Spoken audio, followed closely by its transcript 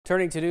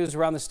Turning to news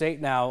around the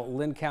state now,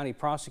 Linn County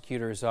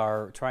prosecutors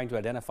are trying to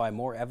identify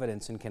more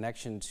evidence in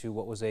connection to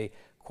what was a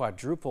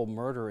quadruple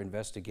murder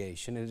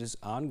investigation. It is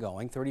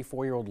ongoing.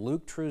 34-year-old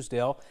Luke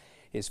Truesdell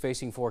is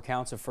facing 4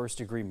 counts of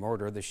first-degree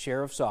murder. The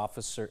sheriff's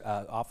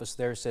office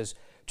there says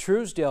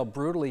Truesdell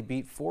brutally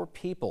beat 4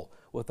 people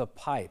with a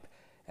pipe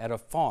at a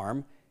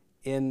farm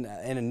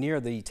near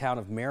the town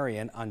of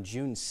Marion on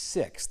June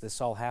 6th. This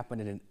all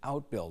happened in an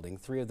outbuilding.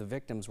 3 of the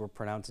victims were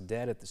pronounced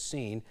dead at the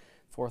scene.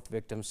 4th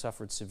victim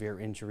suffered severe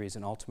injuries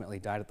and ultimately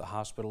died at the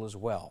hospital as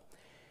well.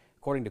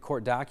 According to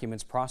court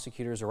documents,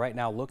 prosecutors are right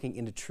now looking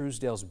into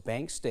Truesdell's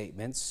bank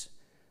statements.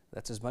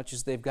 That's as much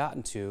as they've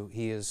gotten to.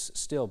 He is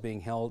still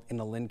being held in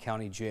a Linn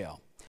County jail.